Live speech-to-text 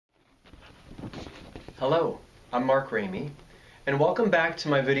Hello, I'm Mark Ramey, and welcome back to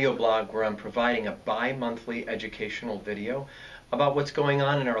my video blog where I'm providing a bi-monthly educational video about what's going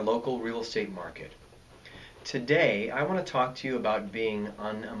on in our local real estate market. Today, I want to talk to you about being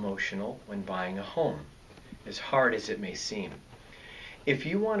unemotional when buying a home, as hard as it may seem. If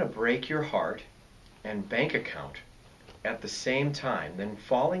you want to break your heart and bank account at the same time, then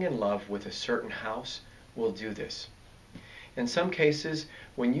falling in love with a certain house will do this. In some cases,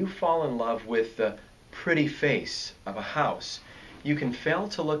 when you fall in love with the pretty face of a house, you can fail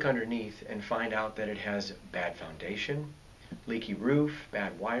to look underneath and find out that it has bad foundation, leaky roof,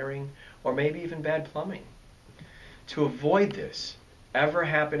 bad wiring, or maybe even bad plumbing. To avoid this ever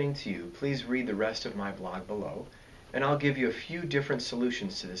happening to you, please read the rest of my blog below, and I'll give you a few different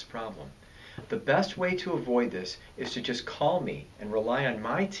solutions to this problem. The best way to avoid this is to just call me and rely on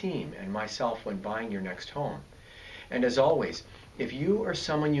my team and myself when buying your next home. And as always, if you or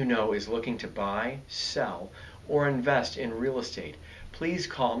someone you know is looking to buy, sell, or invest in real estate, please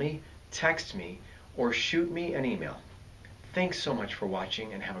call me, text me, or shoot me an email. Thanks so much for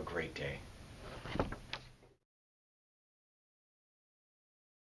watching and have a great day.